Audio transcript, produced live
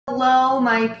hello,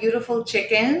 my beautiful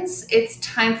chickens. It's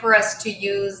time for us to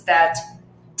use that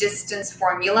distance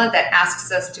formula that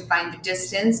asks us to find the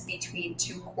distance between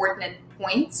two coordinate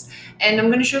points. And I'm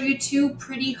going to show you two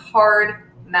pretty hard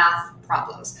math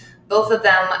problems. Both of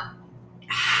them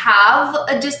have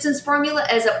a distance formula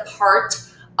as a part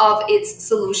of its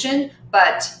solution,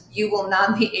 but you will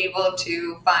not be able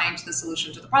to find the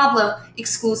solution to the problem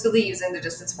exclusively using the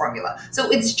distance formula. So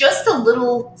it's just a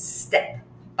little step,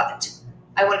 but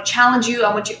I want to challenge you.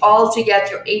 I want you all to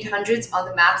get your 800s on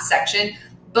the math section.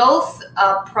 Both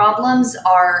problems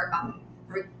are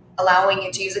allowing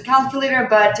you to use a calculator,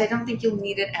 but I don't think you'll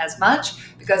need it as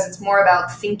much because it's more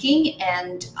about thinking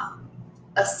and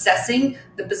assessing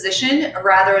the position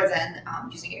rather than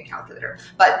using a calculator.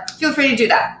 But feel free to do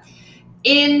that.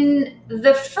 In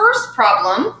the first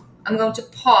problem, I'm going to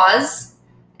pause,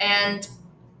 and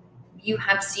you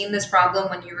have seen this problem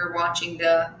when you were watching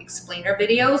the explainer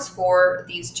videos for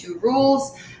these two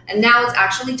rules. And now it's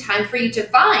actually time for you to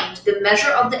find the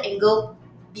measure of the angle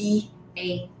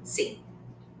BAC.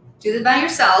 Do that by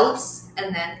yourselves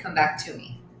and then come back to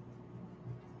me.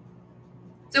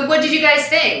 So what did you guys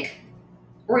think?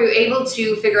 Were you able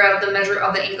to figure out the measure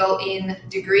of the angle in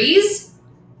degrees?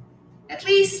 At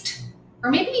least,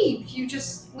 or maybe you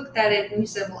just looked at it and you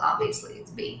said, well, obviously it's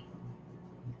B.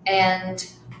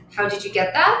 And how did you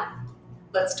get that?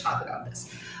 Let's talk about this.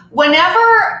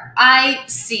 Whenever I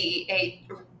see a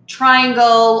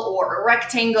triangle or a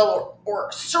rectangle or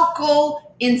a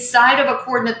circle inside of a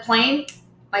coordinate plane,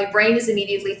 my brain is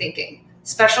immediately thinking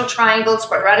special triangles,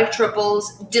 quadratic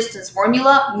triples, distance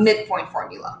formula, midpoint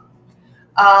formula.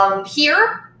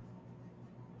 Here,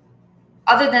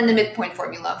 other than the midpoint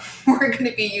formula, we're going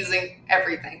to be using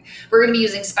everything. We're going to be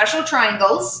using special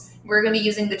triangles. We're going to be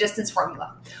using the distance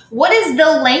formula. What is the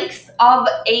length of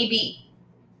AB?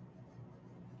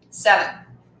 7.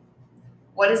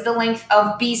 What is the length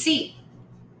of BC?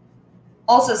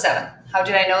 Also 7. How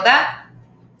did I know that?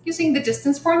 Using the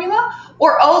distance formula,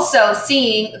 or also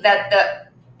seeing that the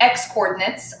x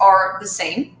coordinates are the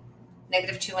same,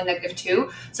 -2 and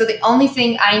 -2. So the only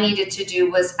thing I needed to do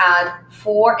was add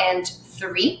 4 and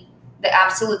 3, the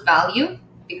absolute value,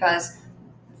 because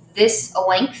this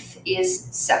length is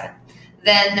 7.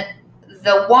 Then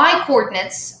the y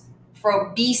coordinates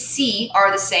for BC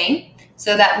are the same.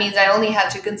 So that means I only had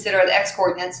to consider the x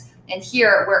coordinates. And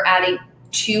here we're adding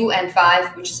 2 and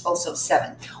 5, which is also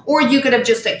 7. Or you could have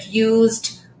just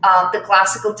used the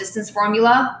classical distance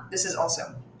formula. This is also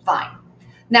fine.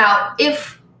 Now,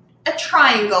 if a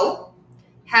triangle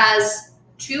has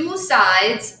two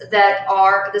sides that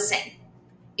are the same,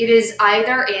 it is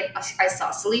either an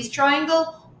isosceles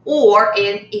triangle or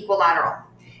an equilateral.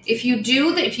 If you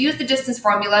use the distance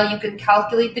formula, you can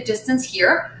calculate the distance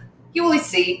here. You will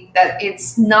see that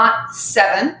it's not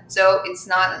 7, so it's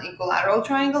not an equilateral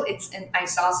triangle, it's an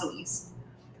isosceles.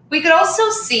 We could also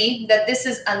see that this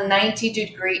is a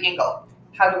 90-degree angle.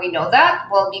 How do we know that?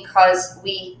 Well, because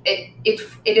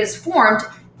it is formed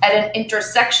at an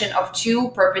intersection of two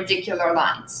perpendicular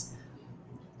lines.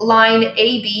 Line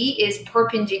AB is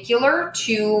perpendicular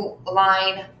to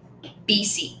line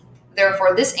BC.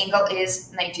 Therefore, this angle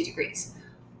is 90 degrees.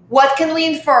 What can we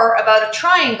infer about a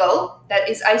triangle that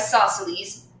is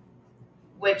isosceles,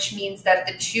 which means that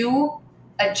the two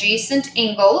adjacent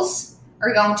angles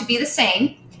are going to be the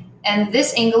same, and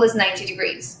this angle is 90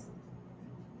 degrees.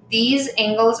 These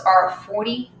angles are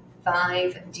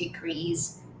 45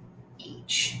 degrees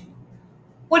each.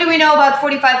 What do we know about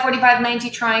 45, 45, 90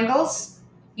 triangles?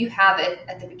 You have it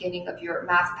at the beginning of your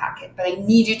math packet, but I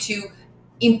need you to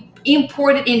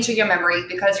import it into your memory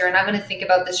because you're not going to think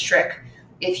about this trick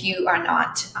if you are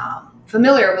not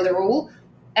familiar with the rule.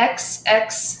 X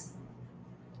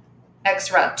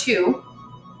rad 2,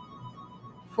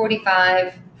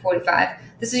 45, 45.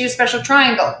 This is your special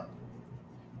triangle.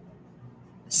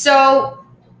 So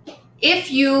if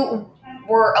you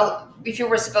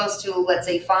were supposed to, let's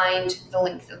say, find the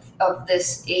length of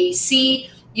this AC,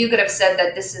 you could have said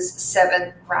that this is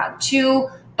 7 rad 2,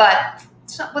 but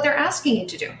it's not what they're asking you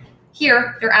to do.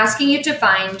 Here, they're asking you to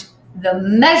find the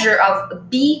measure of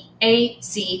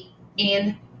BAC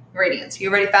in radians. You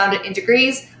already found it in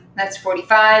degrees. That's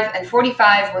 45, and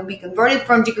 45 when we convert it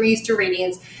from degrees to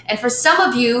radians. And for some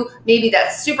of you, maybe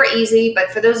that's super easy,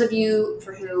 but for those of you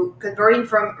for who converting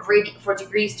from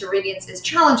degrees to radians is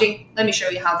challenging, let me show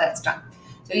you how that's done.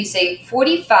 So you say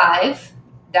 45,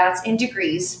 that's in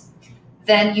degrees.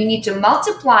 Then you need to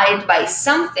multiply it by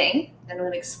something, and I'm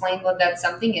going to explain what that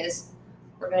something is.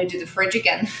 We're going to do the fridge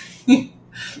again.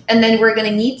 And then we're going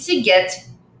to need to get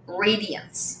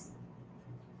radians.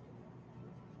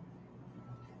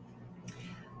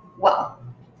 Well,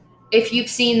 if you've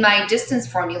seen my distance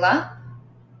formula,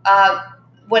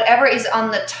 whatever is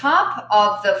on the top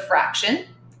of the fraction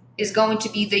is going to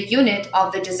be the unit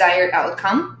of the desired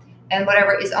outcome, and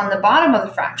whatever is on the bottom of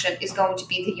the fraction is going to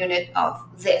be the unit of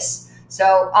this.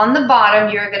 So on the bottom,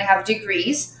 you're going to have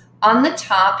degrees. On the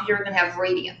top, you're going to have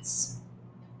radians.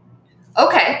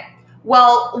 Okay,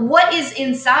 well, what is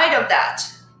inside of that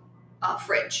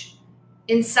fridge?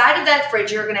 Inside of that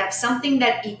fridge, you're going to have something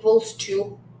that equals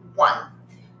to 1.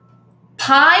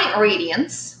 Pi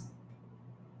radians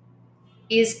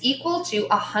is equal to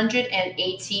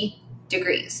 180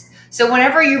 degrees. So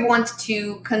whenever you want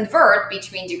to convert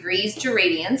between degrees to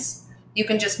radians, you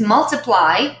can just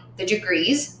multiply the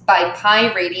degrees by pi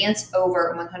radians over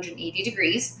 180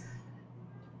 degrees.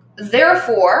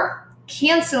 Therefore,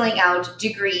 canceling out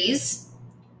degrees,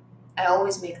 I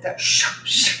always make the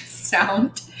sh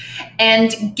sound,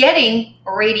 and getting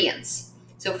radians.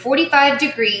 So 45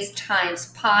 degrees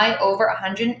times pi over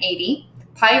 180,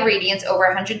 pi radians over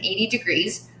 180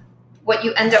 degrees. What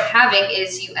you end up having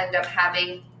is you end up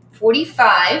having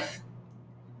 45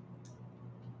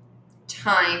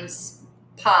 times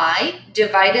pi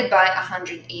divided by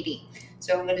 180.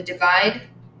 So I'm going to divide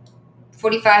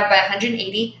 45 by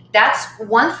 180. That's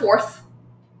 1/4.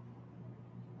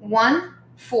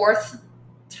 1/4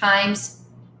 times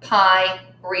pi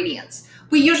radians.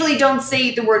 We usually don't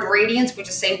say the word radians. We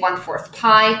just say 1/4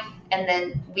 pi, and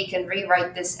then we can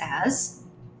rewrite this as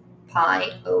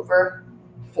pi over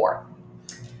 4.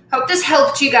 Hope this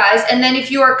helped you guys. And then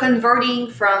if you are converting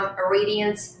from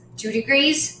radians to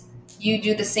degrees, you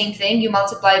do the same thing. You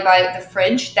multiply by the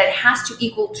fridge. That has to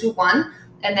equal to 1.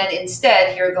 And then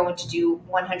instead, you're going to do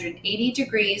 180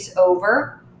 degrees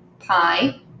over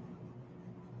pi.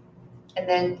 And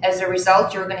then as a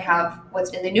result, you're going to have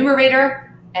what's in the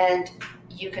numerator. And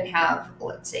you can have,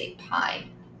 let's say, pi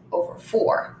over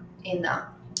 4 in the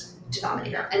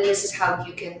denominator. And this is how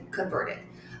you can convert it.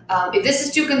 If this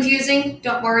is too confusing,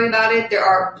 don't worry about it.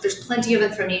 There's plenty of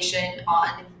information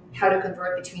on how to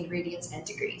convert between radians and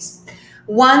degrees.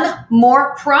 One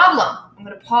more problem. I'm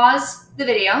going to pause the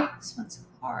video. This one's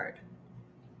hard.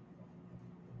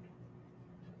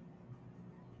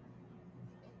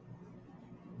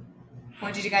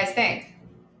 What did you guys think?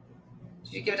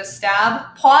 Did you give it a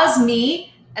stab? Pause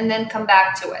me and then come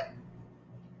back to it.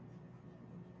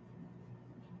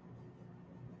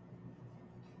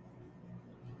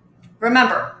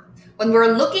 Remember, when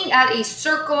we're looking at a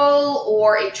circle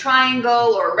or a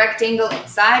triangle or a rectangle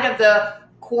inside of the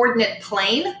coordinate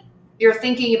plane, you're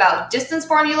thinking about distance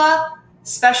formula,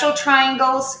 special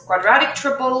triangles, quadratic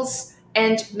triples,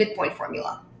 and midpoint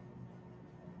formula.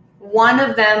 One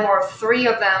of them or 3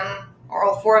 of them or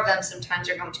all 4 of them sometimes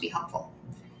are going to be helpful.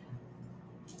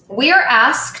 We are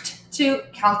asked to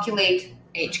calculate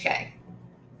HK.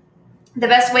 The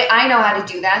best way I know how to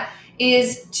do that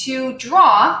is to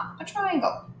draw a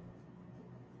triangle.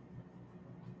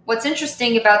 What's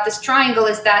interesting about this triangle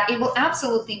is that it will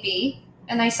absolutely be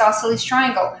an isosceles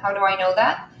triangle. How do I know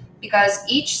that? Because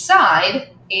each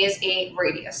side is a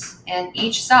radius, and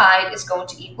each side is going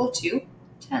to equal to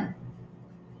 10.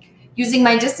 Using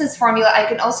my distance formula, I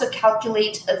can also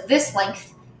calculate this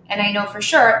length, and I know for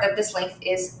sure that this length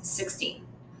is 16.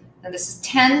 Now this is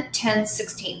 10, 10,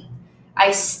 16.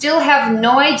 I still have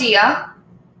no idea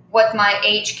what my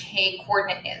HK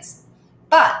coordinate is,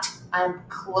 but I'm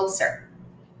closer.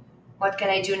 What can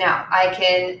I do now? I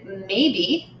can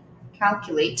maybe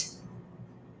calculate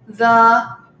the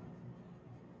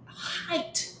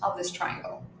height of this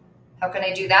triangle. How can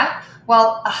I do that?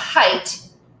 Well, a height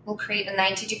will create a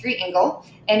 90-degree angle,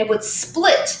 and it would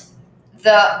split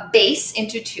the base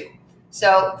into 2.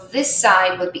 So this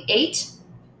side would be 8.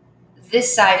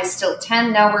 This side is still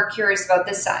 10. Now we're curious about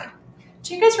this side.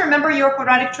 Do you guys remember your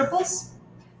quadratic triples?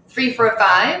 3, 4,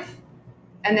 5.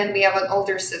 And then we have an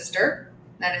older sister.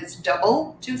 That is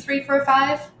double 2, 3, 4,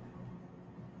 5.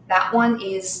 That one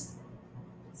is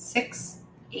 6,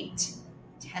 8,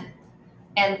 10.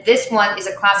 And this one is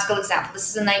a classical example. This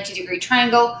is a 90-degree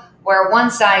triangle where one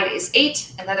side is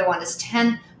 8, another one is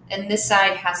 10, and this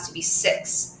side has to be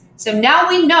 6. So now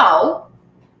we know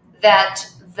that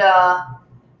the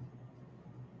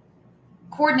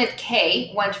coordinate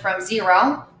k went from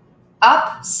 0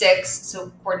 up 6,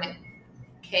 so coordinate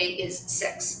k is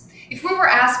 6. If we were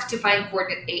asked to find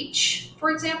coordinate h,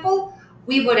 for example,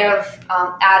 we would have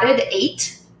added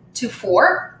 8 to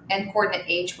 4, and coordinate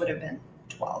h would have been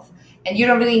 12. And you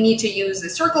don't really need to use the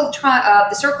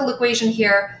circle equation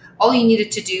here. All you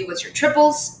needed to do was your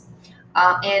triples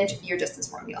and your distance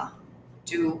formula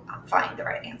to find the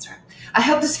right answer. I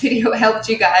hope this video helped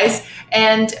you guys,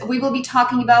 and we will be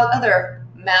talking about other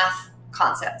math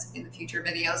concepts in the future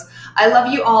videos. I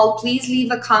love you all. Please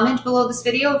leave a comment below this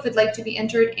video if you'd like to be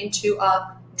entered into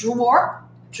a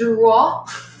draw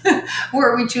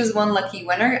where we choose one lucky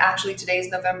winner. Actually, today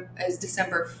is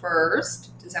December 1st.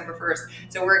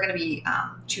 So we're going to be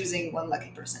choosing one lucky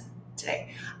person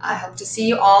today. I hope to see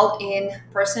you all in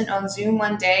person on Zoom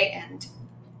one day, and